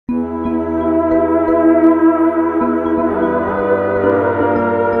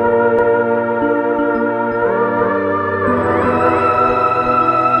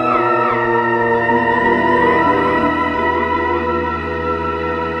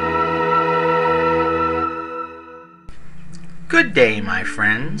Good day, my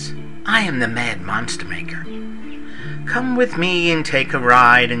friends. I am the Mad Monster Maker. Come with me and take a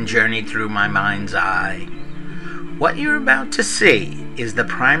ride and journey through my mind's eye. What you're about to see is the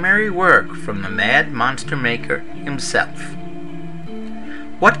primary work from the Mad Monster Maker himself.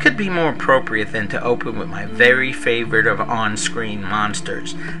 What could be more appropriate than to open with my very favorite of on-screen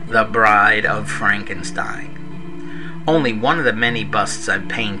monsters, the Bride of Frankenstein? Only one of the many busts I've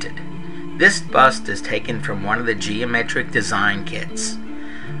painted. This bust is taken from one of the geometric design kits.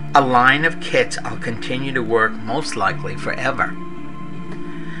 A line of kits I'll continue to work most likely forever.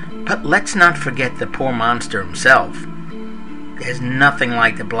 But let's not forget the poor monster himself. There's nothing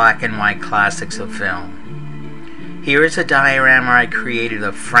like the black and white classics of film. Here is a diorama I created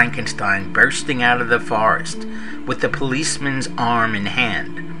of Frankenstein bursting out of the forest with the policeman's arm in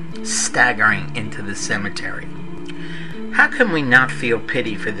hand, staggering into the cemetery. How can we not feel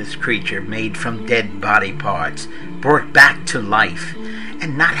pity for this creature made from dead body parts, brought back to life,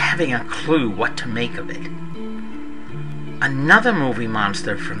 and not having a clue what to make of it? Another movie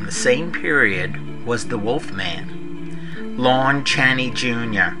monster from the same period was the Wolfman. Lon Chaney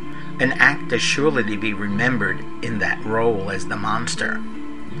Jr., an actor surely to be remembered in that role as the monster.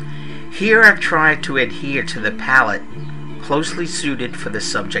 Here I've tried to adhere to the palette closely suited for the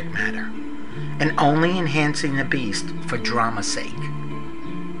subject matter, and only enhancing the beast for drama's sake.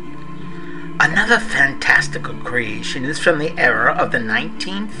 Another fantastical creation is from the era of the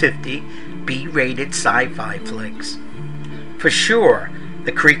 1950 B-rated sci-fi flicks. For sure,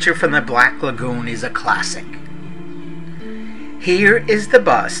 the creature from the Black Lagoon is a classic. Here is the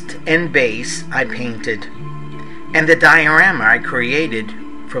bust and base I painted, and the diorama I created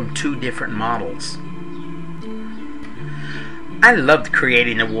from two different models. I loved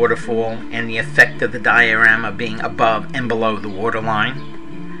creating the waterfall and the effect of the diorama being above and below the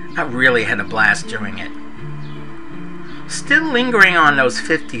waterline. I really had a blast doing it. Still lingering on those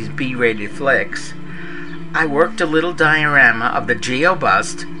 50s B-rated flicks, I worked a little diorama of the Geo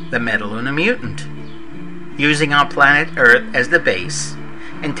bust, the Metaluna Mutant, using our planet Earth as the base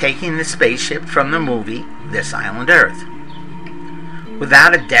and taking the spaceship from the movie This Island Earth.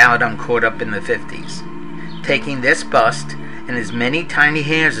 Without a doubt, I'm caught up in the 50s, taking this bust and as many tiny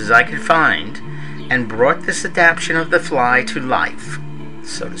hairs as I could find, and brought this adaptation of the Fly to life,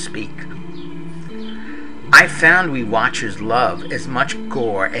 so to speak. I found we watchers love as much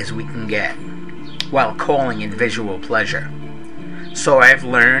gore as we can get, while calling it visual pleasure. So I've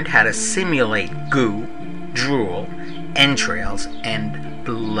learned how to simulate goo, drool, entrails, and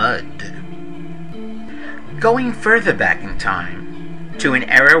blood. Going further back in time, to an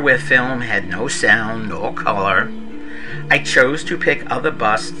era where film had no sound nor color, I chose to pick other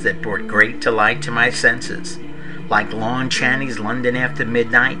busts that brought great delight to my senses, like Lon Chaney's London After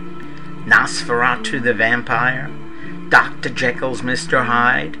Midnight, Nosferatu the Vampire, Dr. Jekyll's Mr.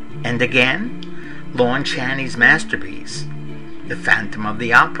 Hyde, and again, Lon Chaney's masterpiece, The Phantom of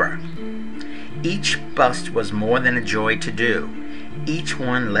the Opera. Each bust was more than a joy to do. Each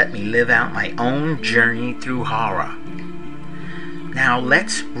one let me live out my own journey through horror. Now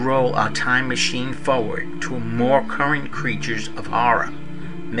let's roll our time machine forward to more current creatures of horror,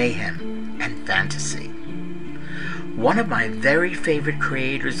 mayhem, and fantasy. One of my very favorite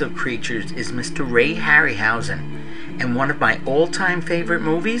creators of creatures is Mr. Ray Harryhausen, and one of my all-time favorite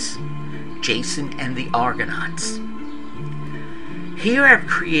movies, Jason and the Argonauts. Here I've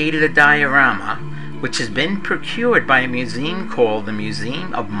created a diorama which has been procured by a museum called the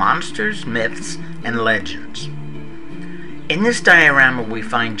Museum of Monsters, Myths, and Legends. In this diorama we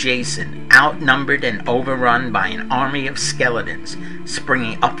find Jason outnumbered and overrun by an army of skeletons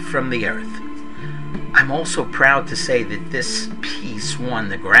springing up from the earth. I'm also proud to say that this piece won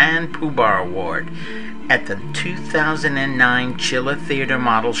the Grand Poobah Award at the 2009 Chiller Theater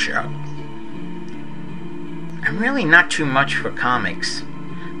Model Show. I'm really not too much for comics,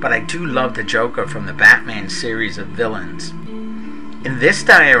 but I do love the Joker from the Batman series of villains. In this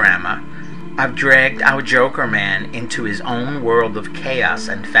diorama, I've dragged our Joker Man into his own world of chaos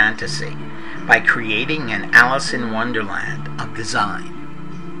and fantasy by creating an Alice in Wonderland of design.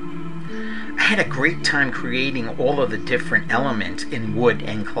 I had a great time creating all of the different elements in wood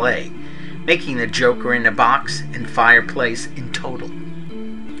and clay, making the Joker in a box and fireplace in total.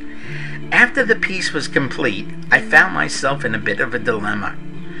 After the piece was complete, I found myself in a bit of a dilemma,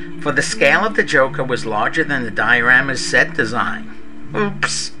 for the scale of the Joker was larger than the diorama's set design.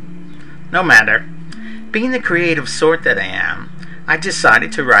 Oops. No matter. Being the creative sort that I am, I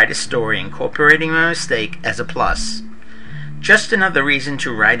decided to write a story incorporating my mistake as a plus. Just another reason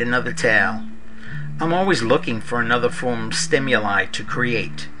to write another tale. I'm always looking for another form of stimuli to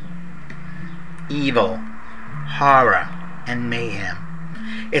create. Evil, horror, and mayhem.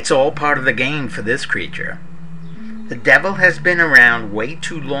 It's all part of the game for this creature. The devil has been around way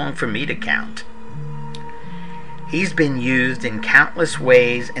too long for me to count. He's been used in countless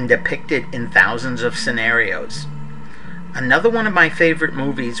ways and depicted in thousands of scenarios. Another one of my favorite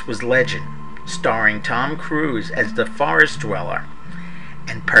movies was Legend, starring Tom Cruise as the forest dweller,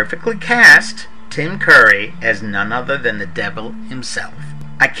 and perfectly cast Tim Curry as none other than the devil himself.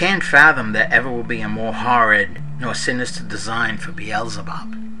 I can't fathom there ever will be a more horrid nor sinister design for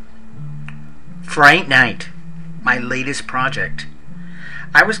Beelzebub. Fright Night, my latest project.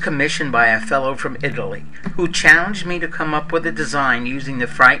 I was commissioned by a fellow from Italy who challenged me to come up with a design using the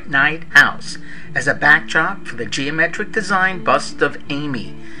Fright Night house as a backdrop for the geometric design bust of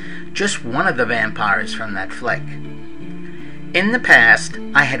Amy, just one of the vampires from that flick. In the past,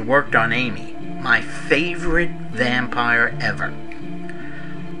 I had worked on Amy, my favorite vampire ever.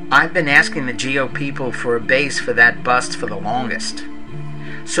 I've been asking the Geo people for a base for that bust for the longest.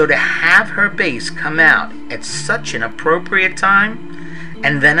 So to have her base come out at such an appropriate time,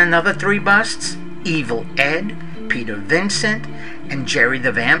 and then another 3 busts, Evil Ed, Peter Vincent, and Jerry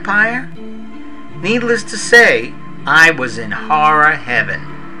the Vampire, needless to say, I was in horror heaven.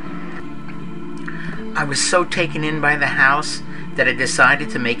 I was so taken in by the house that I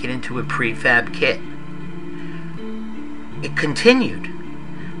decided to make it into a prefab kit. It continued.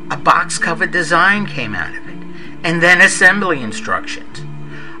 A box-cover design came out of it, and then assembly instructions.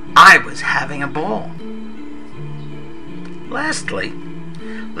 I was having a ball. Lastly,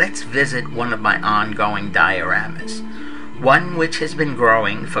 let's visit one of my ongoing dioramas, one which has been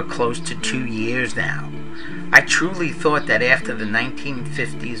growing for close to 2 years now. I truly thought that after the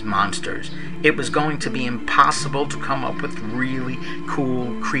 1950s monsters, it was going to be impossible to come up with really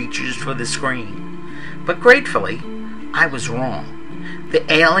cool creatures for the screen. But gratefully, I was wrong.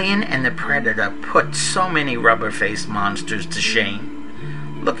 The Alien and the Predator put so many rubber-faced monsters to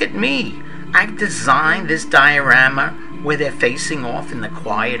shame. Look at me. I've designed this diorama where they're facing off in the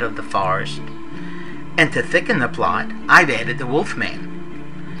quiet of the forest. And to thicken the plot, I've added the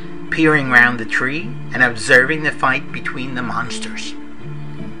Wolfman, peering round the tree and observing the fight between the monsters.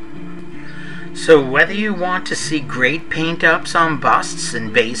 So whether you want to see great paint-ups on busts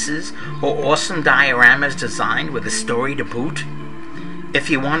and bases, or awesome dioramas designed with a story to boot, if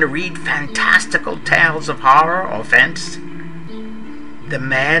you want to read fantastical tales of horror or fence, the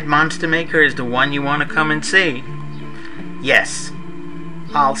Mad Monster Maker is the one you want to come and see. Yes,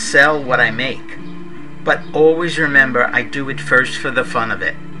 I'll sell what I make, but always remember I do it first for the fun of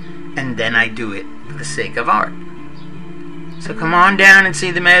it, and then I do it for the sake of art. So come on down and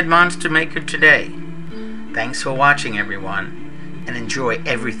see the Mad Monster Maker today. Thanks for watching, everyone, and enjoy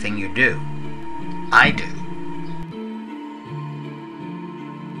everything you do. I do.